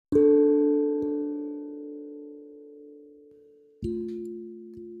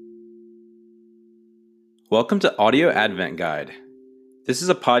Welcome to Audio Advent Guide. This is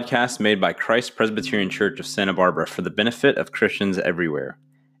a podcast made by Christ Presbyterian Church of Santa Barbara for the benefit of Christians everywhere.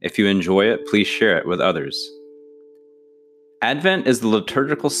 If you enjoy it, please share it with others. Advent is the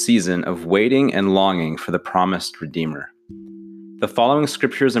liturgical season of waiting and longing for the promised Redeemer. The following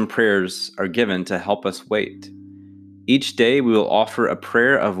scriptures and prayers are given to help us wait. Each day we will offer a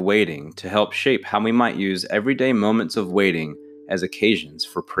prayer of waiting to help shape how we might use everyday moments of waiting as occasions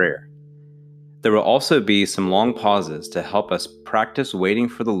for prayer. There will also be some long pauses to help us practice waiting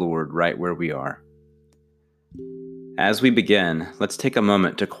for the Lord right where we are. As we begin, let's take a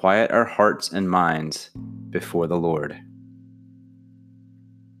moment to quiet our hearts and minds before the Lord.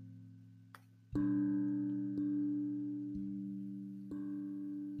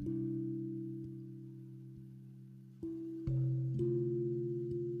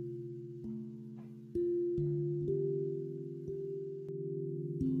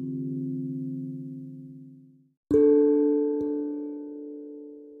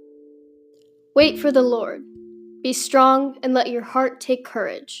 Wait for the Lord. Be strong and let your heart take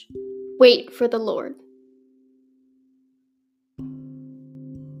courage. Wait for the Lord.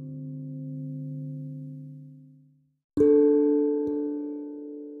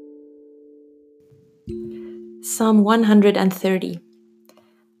 Psalm 130.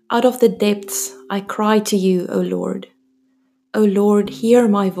 Out of the depths I cry to you, O Lord. O Lord, hear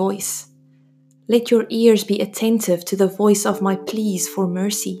my voice. Let your ears be attentive to the voice of my pleas for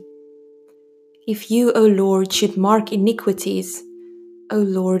mercy. If you, O Lord, should mark iniquities, O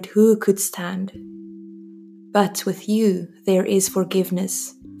Lord, who could stand? But with you there is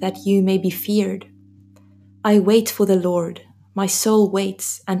forgiveness, that you may be feared. I wait for the Lord. My soul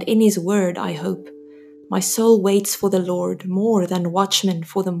waits, and in his word I hope. My soul waits for the Lord more than watchmen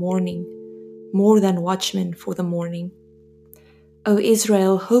for the morning, more than watchmen for the morning. O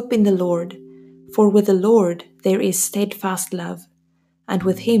Israel, hope in the Lord, for with the Lord there is steadfast love, and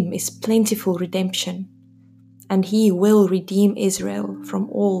with him is plentiful redemption, and he will redeem Israel from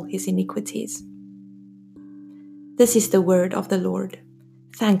all his iniquities. This is the word of the Lord.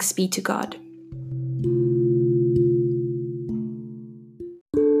 Thanks be to God.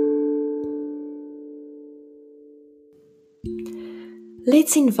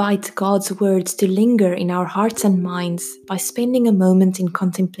 Let's invite God's words to linger in our hearts and minds by spending a moment in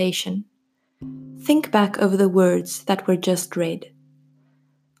contemplation. Think back over the words that were just read.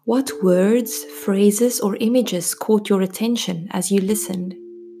 What words, phrases, or images caught your attention as you listened?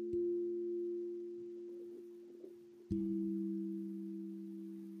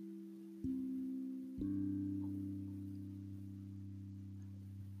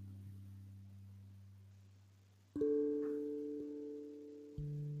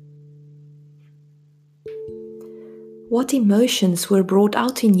 What emotions were brought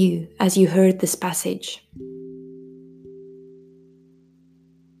out in you as you heard this passage?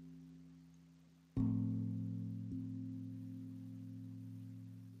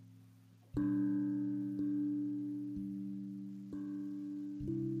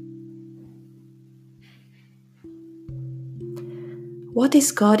 What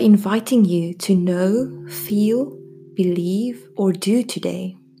is God inviting you to know, feel, believe, or do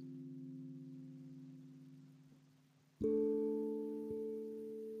today?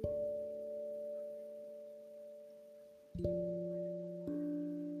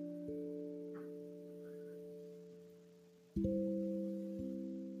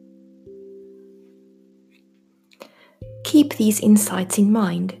 Keep these insights in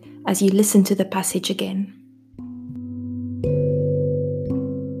mind as you listen to the passage again.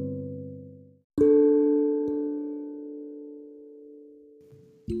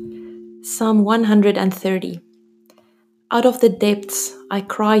 Psalm 130. Out of the depths I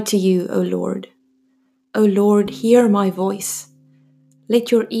cry to you, O Lord. O Lord, hear my voice.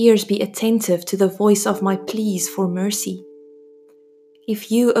 Let your ears be attentive to the voice of my pleas for mercy.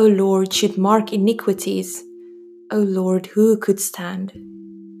 If you, O Lord, should mark iniquities, O Lord, who could stand?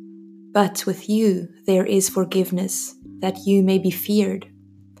 But with you there is forgiveness, that you may be feared.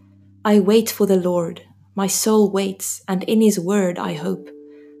 I wait for the Lord. My soul waits, and in his word I hope.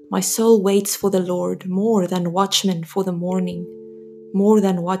 My soul waits for the Lord more than watchmen for the morning, more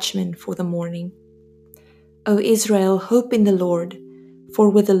than watchmen for the morning. O Israel, hope in the Lord, for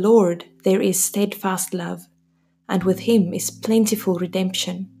with the Lord there is steadfast love, and with him is plentiful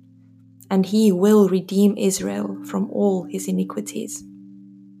redemption, and he will redeem Israel from all his iniquities.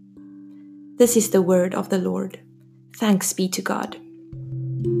 This is the word of the Lord. Thanks be to God.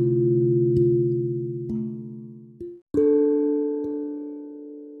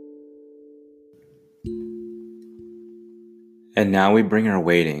 And now we bring our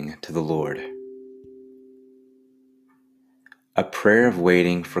waiting to the Lord. prayer of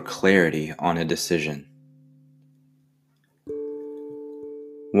waiting for clarity on a decision.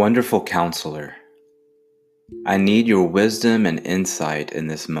 Wonderful Counselor, I need your wisdom and insight in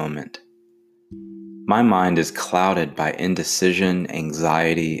this moment. My mind is clouded by indecision,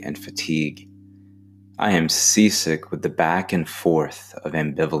 anxiety, and fatigue. I am seasick with the back and forth of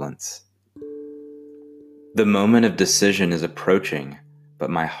ambivalence. The moment of decision is approaching, but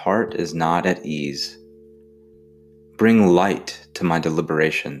my heart is not at ease. Bring light to my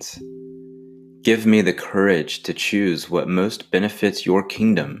deliberations. Give me the courage to choose what most benefits your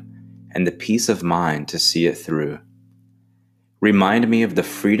kingdom and the peace of mind to see it through. Remind me of the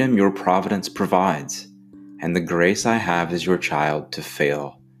freedom your providence provides and the grace I have as your child to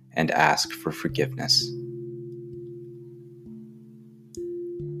fail and ask for forgiveness.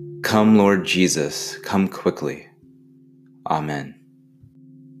 Come, Lord Jesus, come quickly. Amen.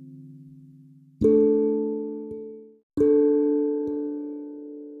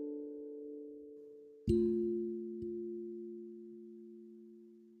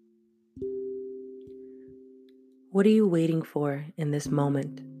 What are you waiting for in this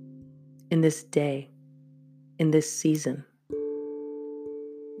moment, in this day, in this season?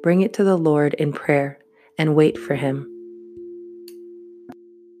 Bring it to the Lord in prayer and wait for Him.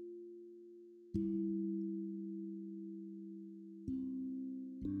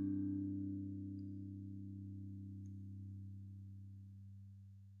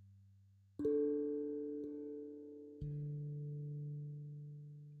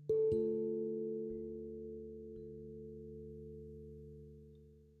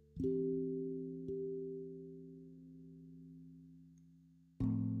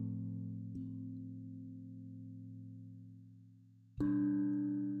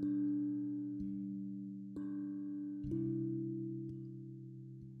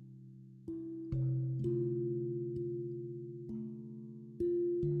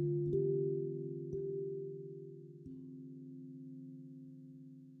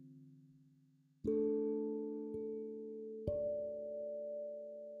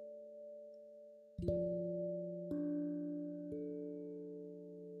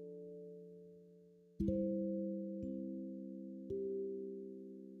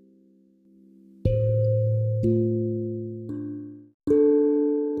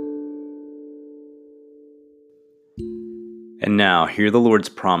 And now hear the Lord's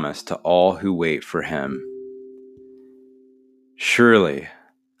promise to all who wait for Him. Surely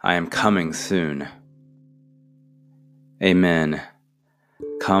I am coming soon. Amen.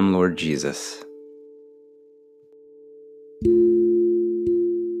 Come, Lord Jesus.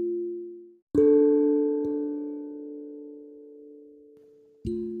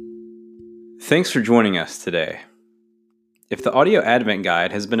 Thanks for joining us today. If the audio Advent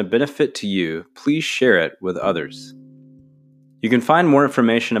Guide has been a benefit to you, please share it with others. You can find more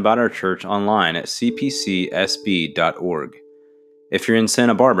information about our church online at cpcsb.org. If you're in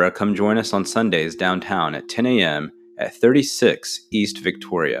Santa Barbara, come join us on Sundays downtown at 10 a.m. at 36 East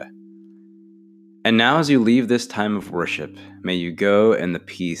Victoria. And now as you leave this time of worship, may you go in the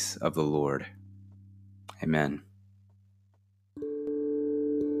peace of the Lord. Amen.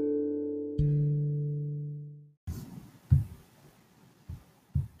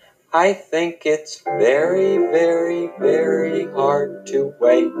 I think it's very, very, very hard to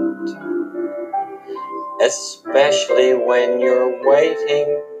wait, especially when you're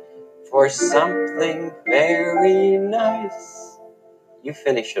waiting for something very nice. You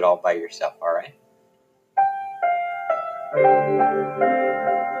finish it all by yourself, all right?